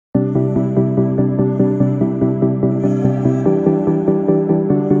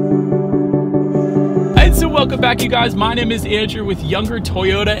Welcome back, you guys. My name is Andrew with Younger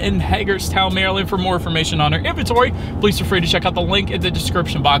Toyota in Hagerstown, Maryland. For more information on our inventory, please feel free to check out the link in the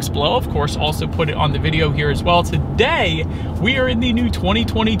description box below. Of course, also put it on the video here as well. Today, we are in the new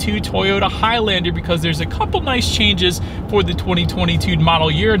 2022 Toyota Highlander because there's a couple nice changes for the 2022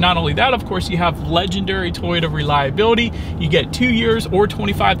 model year. Not only that, of course, you have legendary Toyota reliability. You get 2 years or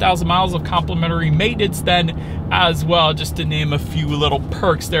 25,000 miles of complimentary maintenance then as well, just to name a few little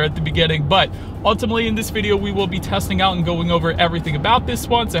perks there at the beginning. But ultimately, in this video, we will be testing out and going over everything about this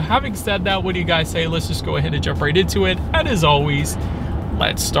one. So having said that, what do you guys say? Let's just go ahead and jump right into it. And as always,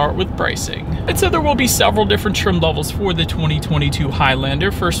 let's start with pricing. And so there will be several different trim levels for the 2022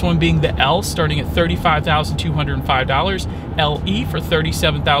 Highlander. First one being the L, starting at $35,205, LE for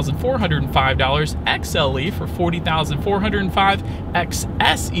 $37,405, XLE for $40,405,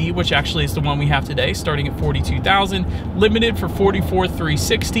 XSE, which actually is the one we have today, starting at $42,000, Limited for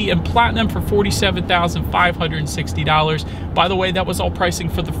 $44,360, and Platinum for $47,560. By the way, that was all pricing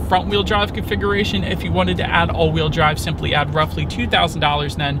for the front-wheel drive configuration. If you wanted to add all-wheel drive, simply add roughly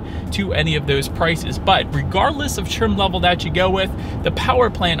 $2,000 then to any of those prices. But regardless of trim level that you go with, the power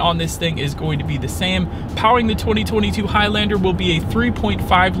plant on this thing is going to be the same. Powering the 2022 Highlander will be a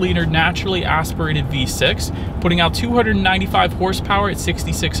 3.5 liter naturally aspirated V6, putting out 295 horsepower at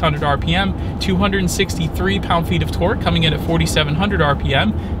 6,600 RPM, 263 pound-feet of torque coming in at 4,700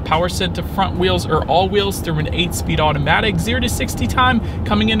 RPM. Power sent to front wheels or all wheels through an 8-speed automatic. 0 to 60 time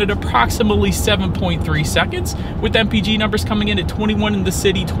coming in at approximately 7.3 seconds, with MPG numbers coming in at 21 in the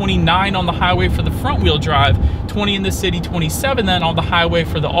city, 29 on the highway for the front wheel drive, 20 in the city, 27 then on the highway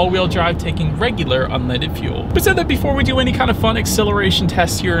for the all-wheel drive, taking regular unleaded fuel. But said that before we do any kind of fun acceleration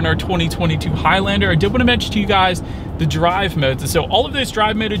tests here in our 2022 Highlander, I did want to mention to you guys the drive modes. And so all of those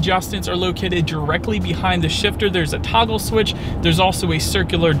drive mode adjustments are located directly behind the shifter. There's a toggle switch. There's also a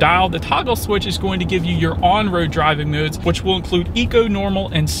circular dial. The toggle switch is going to give you your on-road driving modes, which will include Eco, Normal,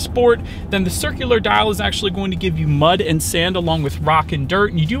 and Sport. Then the circular dial is actually going to give you mud and sand along with rock and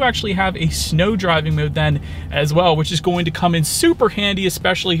dirt. And you do actually have a snow driving mode then as well, which is going to come in super handy,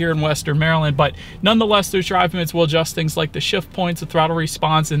 especially here in Western Maryland. But nonetheless, those drive modes will adjust things like the shift points, the throttle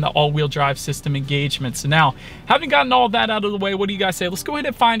response, and the all-wheel drive system engagement. So now, having gotten all that out of the way, what do you guys say? Let's go ahead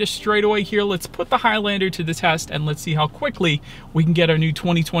and find a straightaway here. Let's put the Highlander to the test and let's see how quickly we can get our new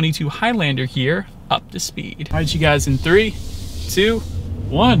 2022 Highlander here up to speed. All right, you guys, in 3, 2,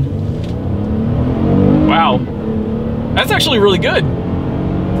 1. Wow, that's actually really good.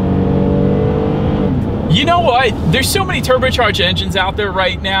 You know what? There's so many turbocharged engines out there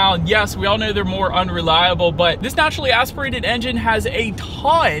right now. And yes, we all know they're more unreliable, but this naturally aspirated engine has a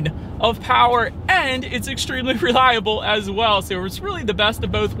ton of power and it's extremely reliable as well. So it's really the best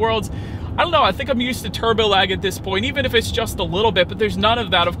of both worlds. I don't know, I think I'm used to turbo lag at this point, even if it's just a little bit, but there's none of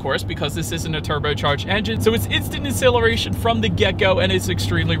that, of course, because this isn't a turbocharged engine. So it's instant acceleration from the get-go and it's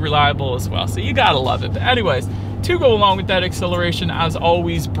extremely reliable as well. So you gotta love it. But anyways, to go along with that acceleration, as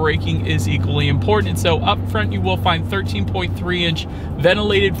always, braking is equally important. So up front, you will find 13.3-inch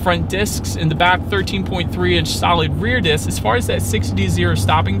ventilated front discs. In the back, 13.3-inch solid rear discs. As far as that 60 to 0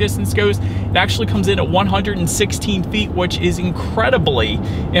 stopping distance goes, it actually comes in at 116 feet, which is incredibly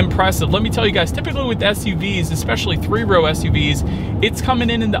impressive. Let me tell you guys, typically with SUVs, especially 3-row SUVs, it's coming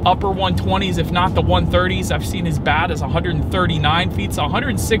in the upper 120s, if not the 130s. I've seen as bad as 139 feet, so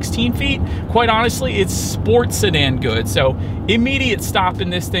 116 feet. Quite honestly, it's sports sedan good. So immediate stop in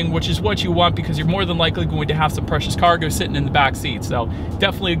this thing, which is what you want because you're more than likely going to have some precious cargo sitting in the back seat. So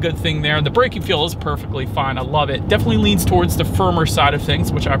definitely a good thing there. And the braking feel is perfectly fine. I love it. Definitely leans towards the firmer side of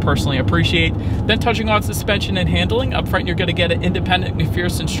things, which I personally appreciate. Then touching on suspension and handling, up front, you're going to get an independent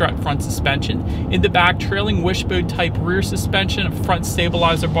McPherson strut front suspension. In the back, trailing wishbone type rear suspension, a front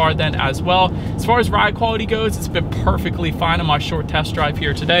stabilizer bar then as well. As far as ride quality goes, it's been perfectly fine on my short test drive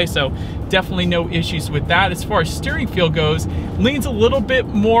here today. So definitely no issues with that. As far as steering feel goes, leans a little bit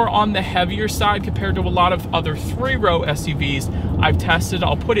more on the heavier side compared to a lot of other 3-row SUVs I've tested.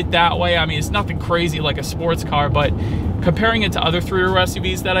 I'll put it that way. I mean, it's nothing crazy like a sports car, but comparing it to other 3-row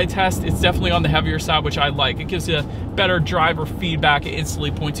SUVs that I test, it's definitely on the heavier side, which I like. It gives you better driver feedback. It instantly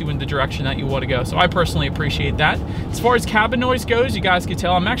points you in the direction that you want to go. So I personally appreciate that. As far as cabin noise goes, you guys can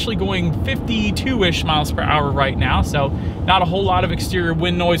tell I'm actually going 52-ish miles per hour right now. So not a whole lot of exterior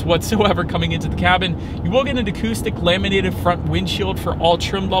wind noise whatsoever However, coming into the cabin, you will get an acoustic laminated front windshield for all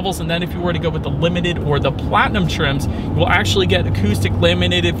trim levels, and then if you were to go with the limited or the platinum trims, you will actually get acoustic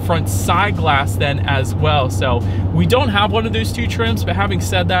laminated front side glass then as well. So we don't have one of those two trims, but having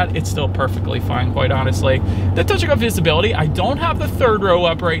said that, it's still perfectly fine, quite honestly. Then touching on visibility, I don't have the third row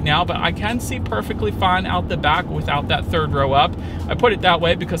up right now, but I can see perfectly fine out the back without that third row up. I put it that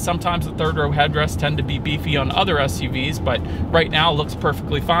way because sometimes the third row headrests tend to be beefy on other SUVs, but right now it looks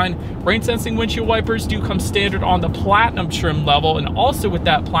perfectly fine. Rain sensing windshield wipers do come standard on the platinum trim level, and also with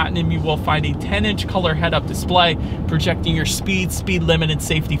that platinum you will find a 10-inch color head-up display projecting your speed limit, and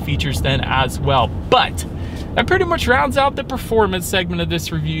safety features then as well. But that pretty much rounds out the performance segment of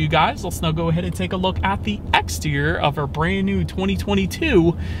this review, you guys. Let's now go ahead and take a look at the exterior of our brand new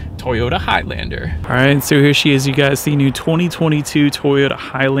 2022 Toyota Highlander. All right, so here she is, you guys, the new 2022 Toyota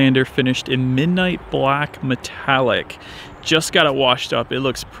Highlander, finished in midnight black metallic. Just got it washed up. It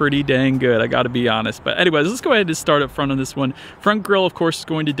looks pretty dang good, I gotta be honest. But anyways, let's go ahead and start up front on this one. Front grille, of course, is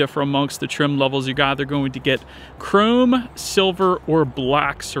going to differ amongst the trim levels. You're either going to get chrome, silver, or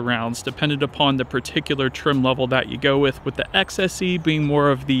black surrounds, depending upon the particular trim level that you go with the XSE being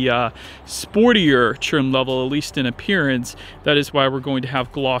more of the sportier trim level, at least in appearance. That is why we're going to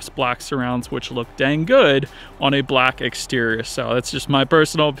have gloss black surrounds, which look dang good on a black exterior. So that's just my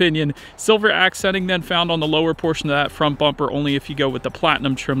personal opinion. Silver accenting then found on the lower portion of that front bumper, only if you go with the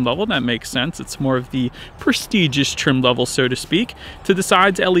platinum trim level. That makes sense. It's more of the prestigious trim level, so to speak. To the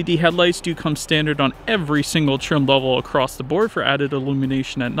sides, LED headlights do come standard on every single trim level across the board for added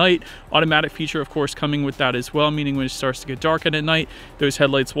illumination at night. Automatic feature, of course, coming with that as well, meaning when it starts to get dark at night, those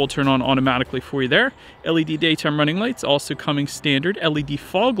headlights will turn on automatically for you there. LED daytime running lights also coming standard. LED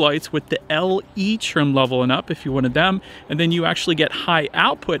fog lights with the LE trim level and up if you wanted them. And then you actually get high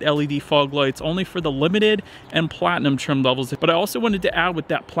output LED fog lights only for the limited and platinum trim levels. But I also wanted to add, with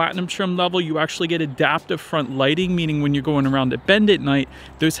that platinum trim level, you actually get adaptive front lighting, meaning when you're going around a bend at night,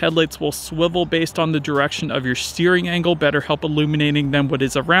 those headlights will swivel based on the direction of your steering angle, better help illuminating than what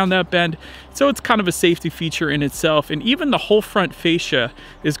is around that bend. So it's kind of a safety feature in itself. And even the whole front fascia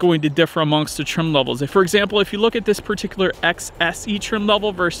is going to differ amongst the trim levels. For example, if you look at this particular XSE trim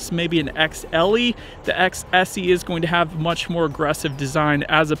level versus maybe an XLE, the XSE is going to have much more aggressive design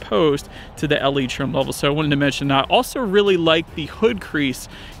as opposed to the LE trim level. So I wanted to mention that. Also really like the hood crease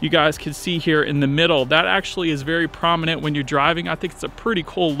you guys can see here in the middle. That actually is very prominent when you're driving. I think it's a pretty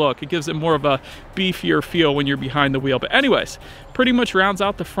cool look. It gives it more of a beefier feel when you're behind the wheel. But anyways, pretty much rounds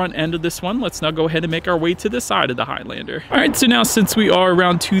out the front end of this one. Let's now go ahead and make our way to the side of the Highlander. All right, so now since we are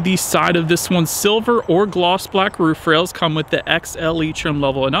around to the side of this one, silver or gloss black roof rails come with the XLE trim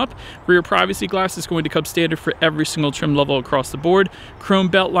level and up. Rear privacy glass is going to come standard for every single trim level across the board. Chrome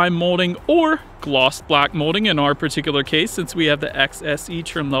beltline molding or gloss black molding in our particular case, since we have the XSE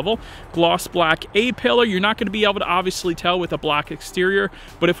trim level. Gloss black A-pillar, you're not going to be able to obviously tell with a black exterior,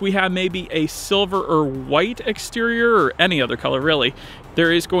 but if we have maybe a silver or white exterior, or any other color really,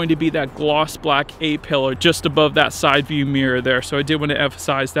 there is going to be that gloss black A-pillar just above that side view mirror there. So I did want to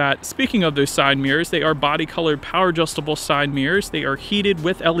emphasize that. Speaking of those side mirrors, they are body colored power adjustable side mirrors. They are heated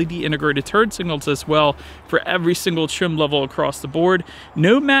with LED integrated turn signals as well for every single trim level across the board.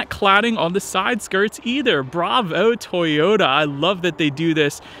 No matte cladding on the side skirts either. Bravo Toyota. I love that they do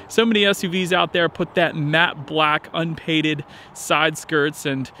this. So many SUVs out there put that matte black unpainted side skirts,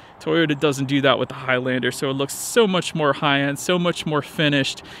 and Toyota doesn't do that with the Highlander, so it looks so much more high-end, so much more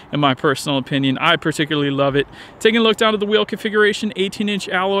finished, in my personal opinion. I particularly love it. Taking a look down at the wheel configuration, 18-inch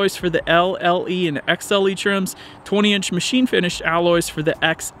alloys for the L, LE, and XLE trims, 20-inch machine finished alloys for the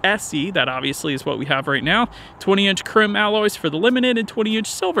XSE, that obviously is what we have right now, 20-inch chrome alloys for the limited, and 20-inch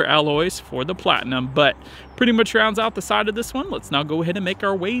silver alloys for the platinum. But pretty much rounds out the side of this one. Let's now go ahead and make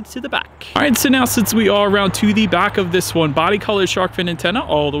our way to the back. All right, so now since we are around to the back of this one, body colored shark fin antenna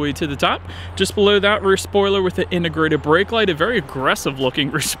all the way to the top. Just below that, rear spoiler with an integrated brake light, a very aggressive looking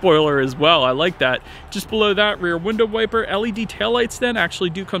rear spoiler as well. I like that. Just below that, rear window wiper. LED taillights then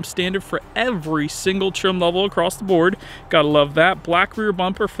actually do come standard for every single trim level across the board. Gotta love that. Black rear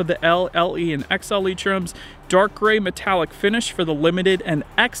bumper for the L, LE, and XLE trims. Dark gray metallic finish for the limited and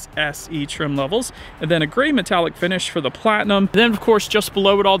XSE trim levels, and then a gray metallic finish for the platinum. And then of course, just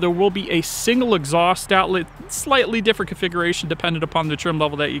below it all, there will be a single exhaust outlet, slightly different configuration dependent upon the trim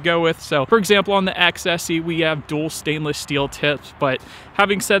level that you go with. So for example, on the XSE, we have dual stainless steel tips. But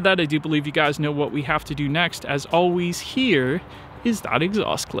having said that, I do believe you guys know what we have to do next. As always, here is that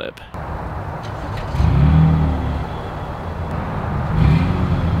exhaust clip.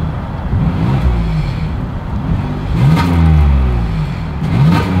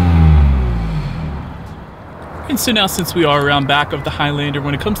 And so now, since we are around back of the Highlander,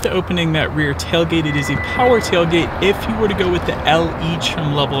 when it comes to opening that rear tailgate, it is a power tailgate. If you were to go with the LE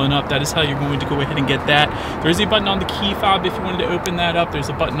trim level and up, that is how you're going to go ahead and get that. There is a button on the key fob if you wanted to open that up. There's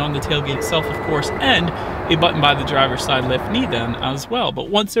a button on the tailgate itself, of course, and a button by the driver's side left knee then as well. But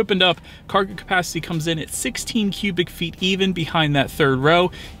once opened up, cargo capacity comes in at 16 cubic feet even behind that third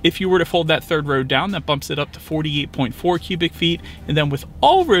row. If you were to fold that third row down, that bumps it up to 48.4 cubic feet. And then with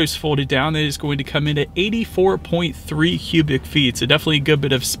all rows folded down, that is going to come in at 84.3 cubic feet. So definitely a good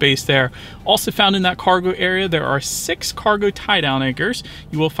bit of space there. Also found in that cargo area, there are 6 cargo tie-down anchors.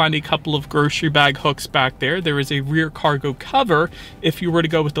 You will find a couple of grocery bag hooks back there. There is a rear cargo cover if you were to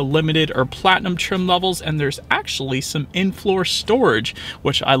go with the limited or platinum trim levels, and there's actually some in-floor storage,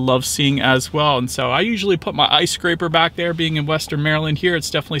 which I love seeing as well. And so I usually put my ice scraper back there. Being in Western Maryland here, it's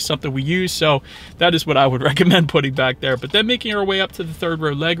definitely something we use, so that is what I would recommend putting back there. But then making our way up to the third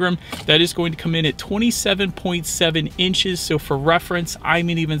row legroom, that is going to come in at 27.7 inches. So for reference, I'm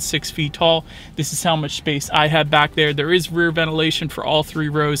even 6 feet tall. This is how much space I have back there. There is rear ventilation for all 3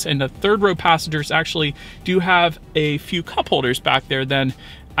 rows, and the third row passengers actually do have a few cup holders back there then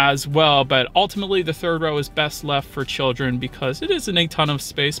as well, but ultimately the third row is best left for children because it isn't a ton of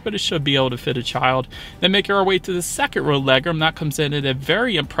space, but it should be able to fit a child. Then making our way to the second row legroom, that comes in at a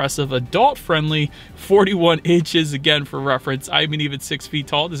very impressive adult-friendly 41 inches. Again, for reference, I'm even 6 feet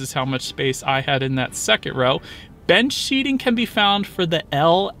tall. This is how much space I had in that second row. Bench seating can be found for the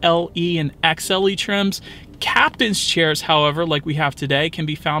L, LE, and XLE trims. Captain's chairs, however, like we have today, can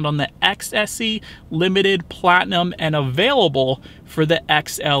be found on the XSE, Limited, Platinum, and available for the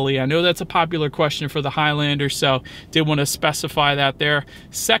XLE. I know that's a popular question for the Highlander, so did want to specify that there.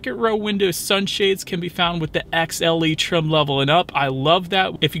 Second row window sunshades can be found with the XLE trim level and up. I love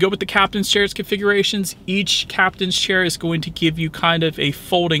that. If you go with the captain's chairs configurations, each captain's chair is going to give you kind of a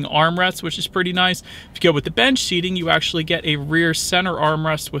folding armrest, which is pretty nice. If you go with the bench seating, you actually get a rear center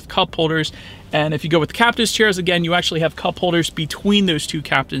armrest with cup holders. And if you go with the captain's chairs, again, you actually have cup holders between those 2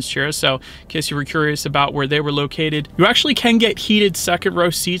 captain's chairs. So in case you were curious about where they were located, you actually can get heated second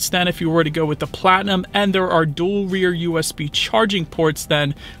row seats then if you were to go with the platinum. And there are dual rear USB charging ports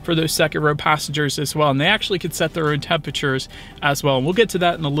then for those second row passengers as well. And they actually can set their own temperatures as well. And we'll get to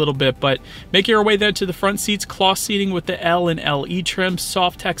that in a little bit, but making our way then to the front seats, cloth seating with the L and LE trim,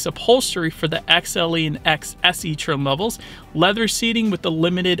 Softex upholstery for the XLE and XSE trim levels, leather seating with the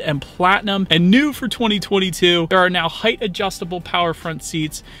limited and platinum, and new for 2022, there are now height adjustable power front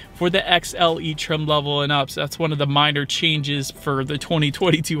seats for the XLE trim level and up. So that's one of the minor changes for the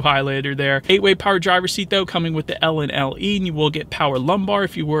 2022 Highlander there. 8-way power driver seat though, coming with the L and LE, and you will get power lumbar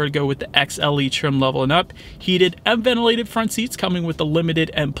if you were to go with the XLE trim level and up. Heated and ventilated front seats coming with the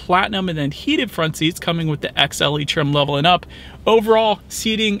limited and platinum, and then heated front seats coming with the XLE trim level and up. Overall,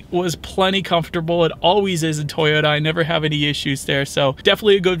 seating was plenty comfortable. It always is in Toyota. I never have any issues there. So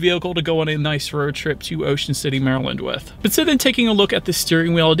definitely a good vehicle to go on a nice road trip to Ocean City, Maryland with. But so then taking a look at the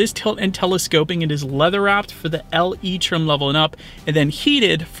steering wheel, it is tilt and telescoping. It is leather wrapped for the LE trim level and up, and then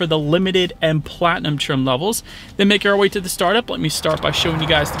heated for the limited and platinum trim levels. Then making our way to the startup, let me start by showing you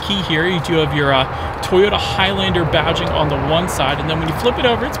guys the key here. You do have your Toyota Highlander badging on the one side, and then when you flip it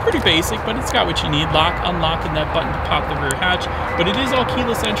over, it's pretty basic, but it's got what you need. Lock, unlock, and that button to pop the rear hatch. But it is all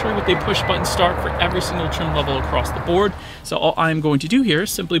keyless entry with a push button start for every single trim level across the board. So all I'm going to do here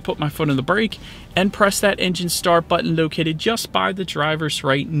is simply put my foot on the brake and press that engine start button located just by the driver's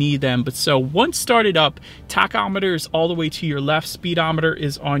right knee then. But so once started up, tachometer is all the way to your left, speedometer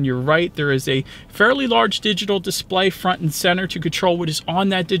is on your right. There is a fairly large digital display front and center to control what is on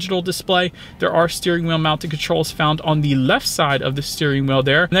that digital display. There are steering wheel mounted controls found on the left side of the steering wheel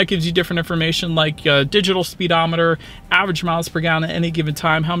there, and that gives you different information like digital speedometer, average miles per gallon at any given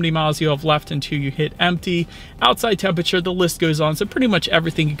time, how many miles you have left until you hit empty, outside temperature, the list goes on. So pretty much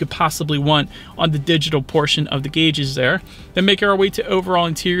everything you could possibly want on the digital portion of the gauges there. Then making our way to overall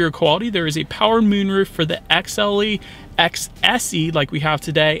interior quality, there is a power moonroof for the XLE, XSE like we have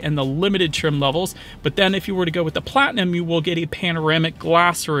today, and the limited trim levels. But then if you were to go with the platinum, you will get a panoramic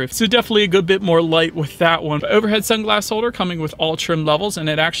glass roof. So definitely a good bit more light with that one. But overhead sunglass holder coming with all trim levels, and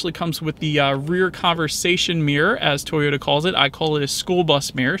it actually comes with the rear conversation mirror, as Toyota calls it. I call it a school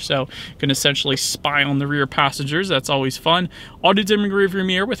bus mirror, so you can essentially spy on the rear passengers. That's always fun. Auto dimming rear view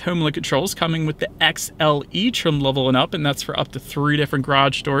mirror with home link controls coming with the XLE trim level and up, and that's for up to 3 different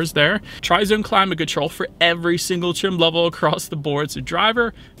garage doors there. Tri-zone climate control for every single trim level level across the board. So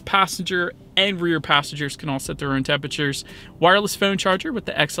driver, passenger, and rear passengers can all set their own temperatures. Wireless phone charger with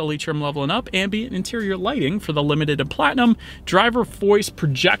the XLE trim level and up. Ambient interior lighting for the limited and platinum. Driver voice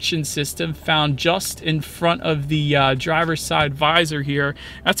projection system found just in front of the driver's side visor here.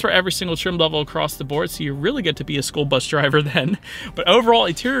 That's for every single trim level across the board, so you really get to be a school bus driver then. But overall,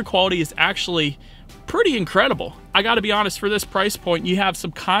 interior quality is actually pretty incredible. I gotta be honest, for this price point, you have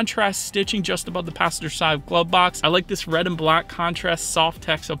some contrast stitching just above the passenger side glove box. I like this red and black contrast soft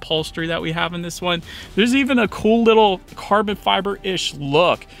text upholstery that we have in this one. There's even a cool little carbon fiber-ish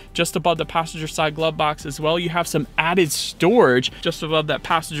look just above the passenger side glove box as well. You have some added storage just above that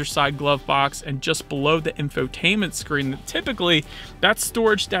passenger side glove box and just below the infotainment screen. Typically, that's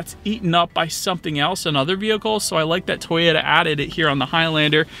storage that's eaten up by something else in other vehicles, so I like that Toyota added it here on the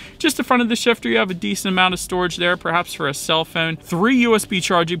Highlander. Just in front of the shifter, you have a decent amount of storage there, perhaps for a cell phone. 3 USB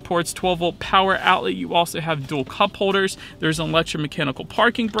charging ports, 12-volt power outlet. You also have dual cup holders. There's an electromechanical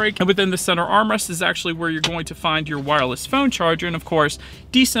parking brake, and within the center armrest is actually where you're going to find your wireless phone charger, and of course,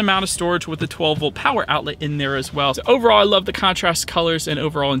 decent amount of storage with the 12-volt power outlet in there as well. So overall, I love the contrast colors, and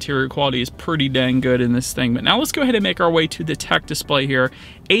overall interior quality is pretty dang good in this thing. But now let's go ahead and make our way to the tech display here.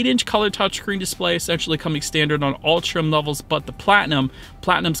 8-inch color touchscreen display, essentially coming standard on all trim levels but the Platinum.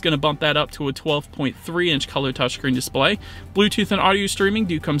 Platinum's going to bump that up to a 12.3-inch color touchscreen display. Bluetooth and audio streaming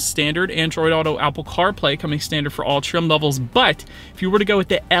do come standard. Android Auto, Apple CarPlay coming standard for all trim levels, but if you were to go with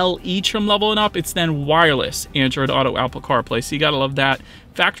the LE trim level and up, it's then wireless Android Auto, Apple CarPlay, so you gotta love that.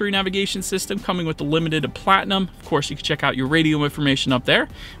 Factory navigation system coming with the limited and platinum. Of course, you can check out your radio information up there.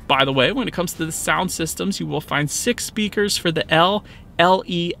 By the way, when it comes to the sound systems, you will find 6 speakers for the L,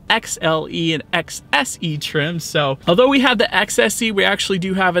 LE, XLE, and XSE trim. So although we have the XSE, we actually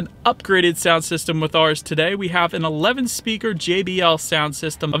do have an upgraded sound system with ours today. We have an 11-speaker JBL sound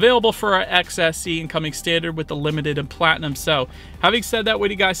system available for our XSE and coming standard with the limited and platinum. So having said that, what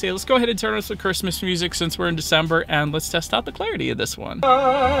do you guys say? Let's go ahead and turn on some Christmas music since we're in December, and let's test out the clarity of this one.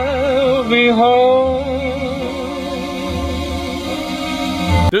 I'll be home.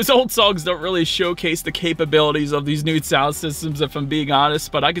 Those old songs don't really showcase the capabilities of these new sound systems, if I'm being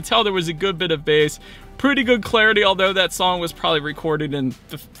honest, but I could tell there was a good bit of bass, pretty good clarity, although that song was probably recorded in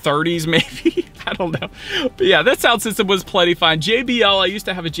the 30s maybe. I don't know. But yeah, that sound system was plenty fine. JBL, I used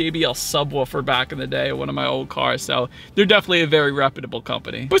to have a JBL subwoofer back in the day, one of my old cars, so they're definitely a very reputable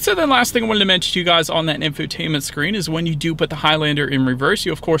company. But so then last thing I wanted to mention to you guys on that infotainment screen is when you do put the Highlander in reverse,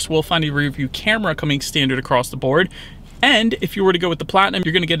 you of course will find a rear view camera coming standard across the board. And if you were to go with the Platinum,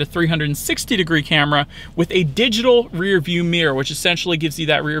 you're going to get a 360-degree camera with a digital rear view mirror, which essentially gives you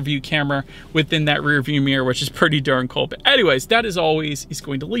that rear view camera within that rear view mirror, which is pretty darn cool. But anyways, that as always is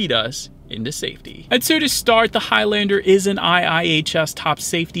going to lead us into safety. And so to start, the Highlander is an IIHS Top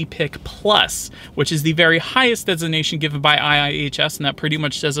Safety Pick Plus, which is the very highest designation given by IIHS, and that pretty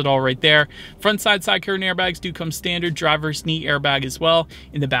much says it all right there. Front side curtain airbags do come standard, driver's knee airbag as well.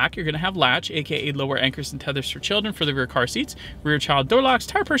 In the back, you're going to have latch, aka lower anchors and tethers for children for the rear car seats, rear child door locks,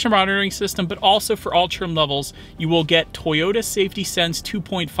 tire pressure monitoring system, but also for all trim levels, you will get Toyota Safety Sense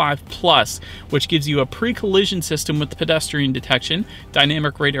 2.5 Plus, which gives you a pre-collision system with pedestrian detection,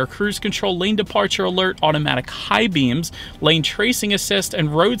 dynamic radar cruise control, lane departure alert, automatic high beams, lane tracing assist,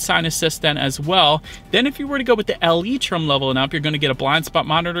 and road sign assist then as well. Then if you were to go with the LE trim level and up, you're going to get a blind spot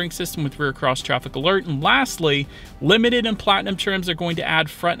monitoring system with rear cross traffic alert. And lastly, limited and platinum trims are going to add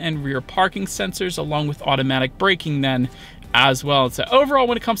front and rear parking sensors along with automatic braking then as well. So overall,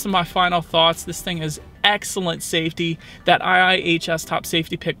 when it comes to my final thoughts, this thing is excellent safety. That IIHS Top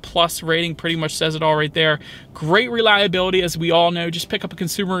Safety Pick Plus rating pretty much says it all right there. Great reliability, as we all know. Just pick up a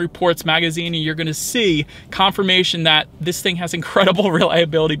Consumer Reports magazine and you're going to see confirmation that this thing has incredible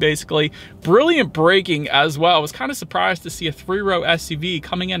reliability, basically. Brilliant braking as well. I was kind of surprised to see a 3-row SUV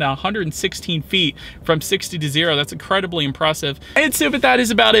coming in at 116 feet from 60 to 0. That's incredibly impressive. And so, but that is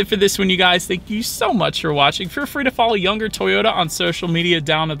about it for this one, you guys. Thank you so much for watching. Feel free to follow Younger Toyota on social media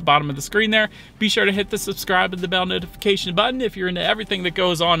down at the bottom of the screen there. Be sure to hit the subscribe and the bell notification button if you're into everything that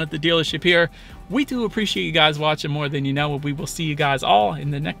goes on at the dealership here. We do appreciate you guys watching more than you know, and we will see you guys all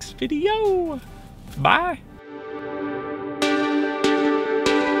in the next video. Bye.